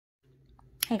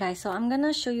Hey guys, so I'm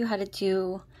gonna show you how to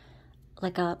do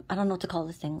like I don't know what to call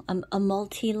this thing, a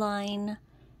multi-line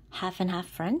half and half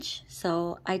French.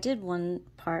 So I did one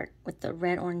part with the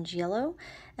red, orange, yellow,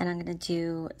 and I'm gonna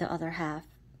do the other half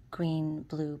green,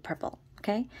 blue, purple,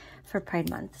 okay, for Pride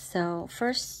Month. So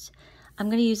first, I'm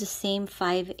gonna use the same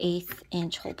 5/8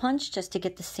 inch hole punch just to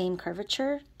get the same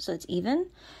curvature so it's even.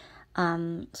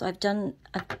 So I've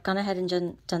gone ahead and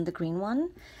done the green one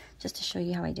just to show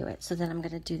you how I do it. So then I'm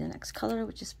gonna do the next color,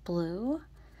 which is blue.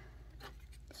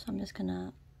 So I'm just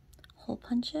gonna hole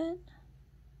punch it.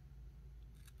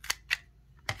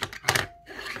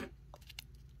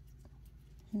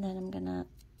 And then I'm gonna,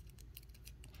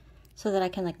 so that I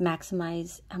can like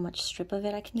maximize how much strip of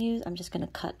it I can use, I'm just gonna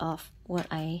cut off what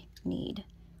I need,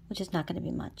 which is not gonna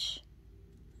be much.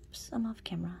 Oops, I'm off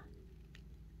camera.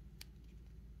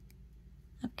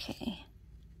 Okay,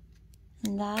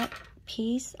 and that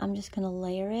piece, I'm just gonna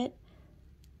layer it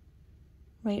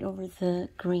right over the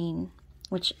green,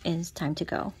 which is Time to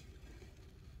Go.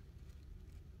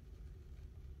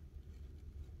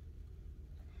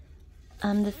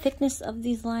 The thickness of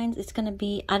these lines, it's gonna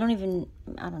be, I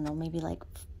don't know, maybe like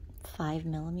 5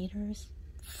 millimeters,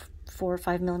 4 or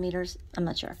 5 millimeters, I'm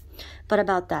not sure, but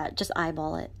about that, just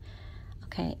eyeball it.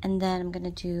 Okay, and then I'm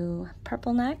gonna do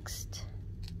purple next.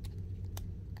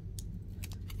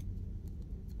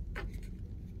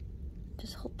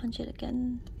 Just hole punch it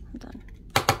again. Hold on.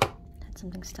 Had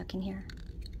something stuck in here.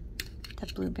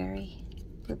 That blueberry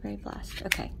blast.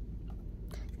 Okay.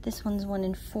 This one's 1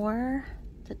 in 4.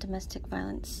 The Domestic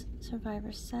Violence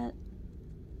Survivor set.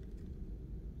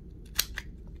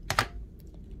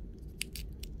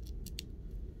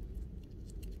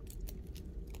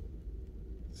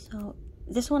 So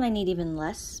this one I need even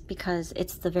less because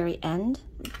it's the very end.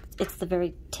 It's the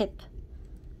very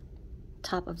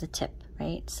top of the tip,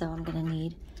 right? So I'm gonna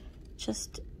need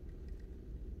just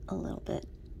a little bit.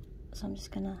 So I'm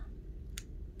just gonna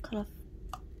cut off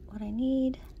what I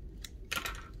need.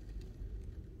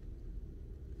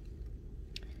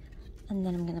 And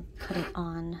then I'm gonna put it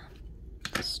on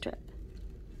the strip.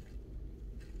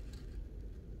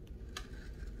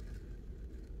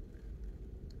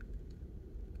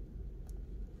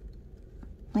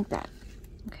 Like that,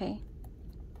 okay?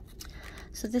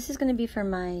 So this is gonna be for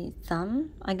my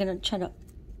thumb. I'm gonna try to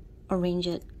arrange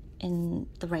it in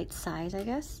the right size, I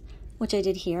guess, which I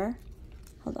did here.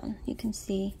 Hold on, you can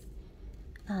see,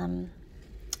 goodness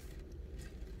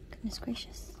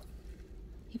gracious.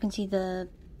 You can see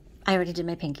I already did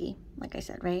my pinky, like I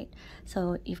said, right?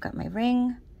 So you've got my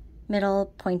ring, middle,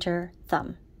 pointer,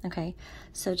 thumb, okay?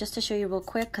 So just to show you real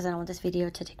quick, because I don't want this video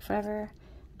to take forever,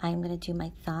 I'm gonna do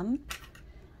my thumb.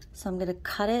 So I'm gonna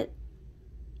cut it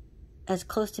as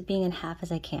close to being in half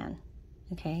as I can,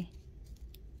 okay?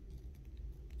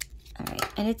 All right,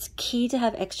 and it's key to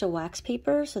have extra wax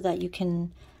paper so that you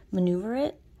can maneuver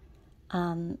it.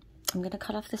 I'm gonna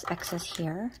cut off this excess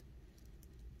here.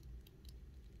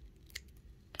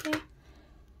 Okay.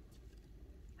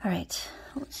 All right,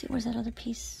 let's see, where's that other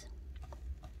piece?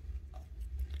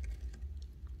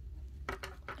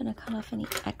 I'm gonna cut off any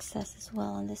excess as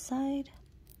well on this side.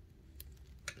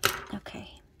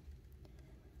 Okay.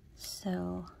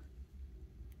 So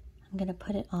I'm gonna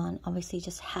put it on obviously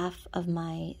just half of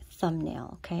my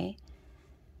thumbnail, okay?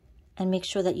 And make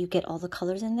sure that you get all the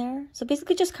colors in there. So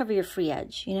basically just cover your free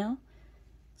edge, you know?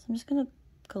 So I'm just gonna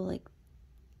go like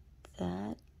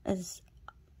that, as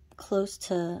close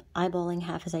to eyeballing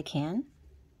half as I can.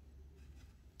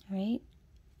 All right?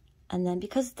 And then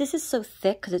because this is so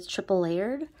thick, because it's triple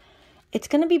layered, it's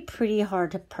gonna be pretty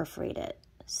hard to perforate it.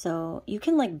 So you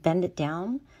can like bend it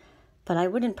down, but I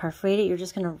wouldn't perforate it. You're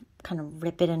just gonna kind of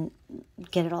rip it and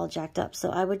get it all jacked up.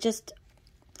 So I just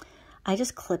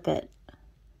clip it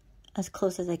as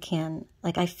close as I can.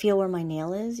 Like I feel where my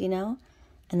nail is, you know?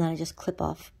 And then I just clip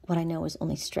off what I know is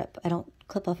only strip. I don't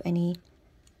clip off any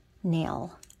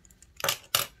nail.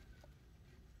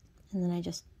 And then I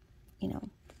just, you know,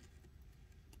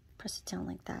 press it down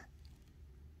like that.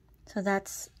 So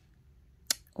that's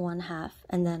 1/2.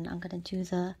 And then I'm gonna do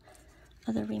the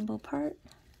other rainbow part.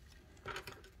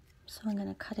 So I'm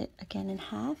gonna cut it again in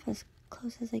half, as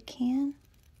close as I can.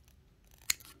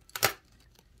 All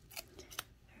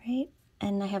right,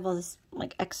 and I have all this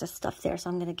like excess stuff there, so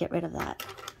I'm gonna get rid of that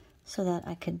so that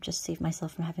I could just save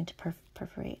myself from having to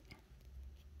perforate.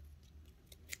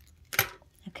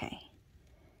 Okay,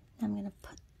 now I'm gonna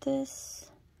put this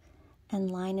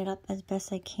and line it up as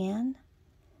best I can.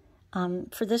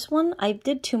 For this one, I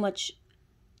did too much,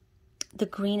 the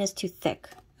green is too thick,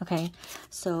 okay?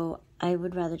 So I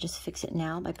would rather just fix it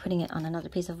now by putting it on another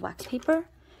piece of wax paper.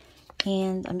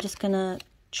 And I'm just gonna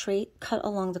cut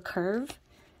along the curve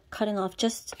cutting off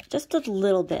just a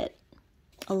little bit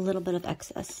of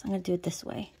excess. I'm going to do it this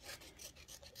way.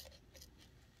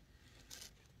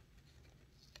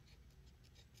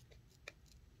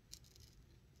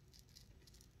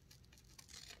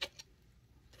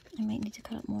 I might need to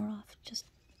cut it more off just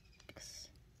because.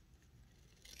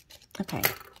 Okay,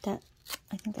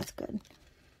 I think that's good.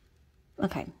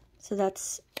 Okay, so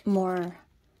that's more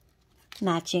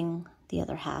matching the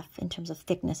other half in terms of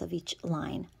thickness of each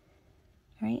line.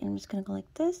 All right, and I'm just going to go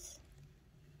like this.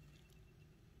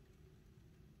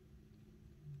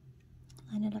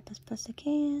 Line it up as best I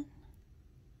can.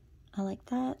 I like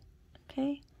that.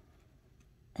 Okay.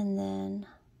 And then,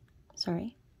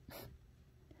 sorry.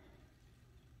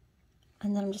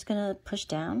 And then I'm just going to push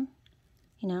down,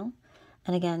 you know.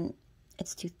 And again,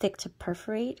 it's too thick to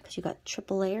perforate because you got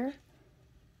triple layer.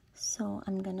 So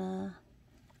I'm going to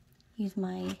use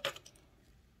my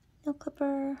nail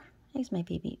clipper. I use my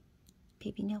baby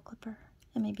nail clipper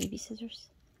and my baby scissors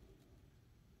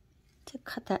to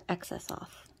cut that excess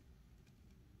off.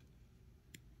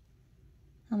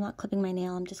 I'm not clipping my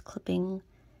nail, I'm just clipping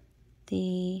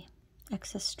the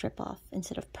excess strip off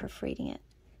instead of perforating it.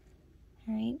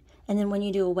 All right, and then when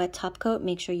you do a wet top coat,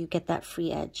 make sure you get that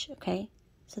free edge, okay?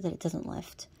 So that it doesn't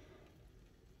lift.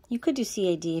 You could do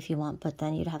CAD if you want, but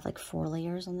then you'd have like 4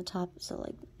 layers on the top, so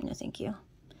like, no thank you.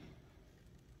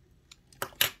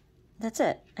 That's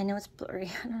it. I know it's blurry.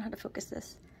 I don't know how to focus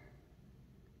this.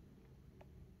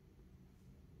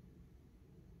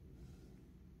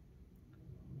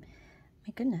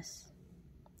 My goodness.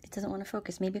 It doesn't want to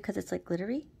focus. Maybe because it's like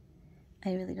glittery.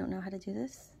 I really don't know how to do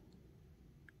this.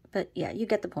 But yeah, you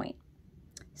get the point.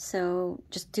 So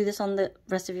just do this on the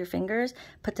rest of your fingers.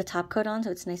 Put the top coat on so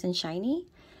it's nice and shiny.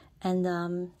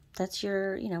 And that's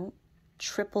your, you know,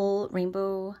 triple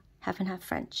rainbow half and half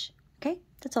French. Okay,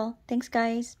 that's all. Thanks,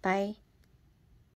 guys. Bye.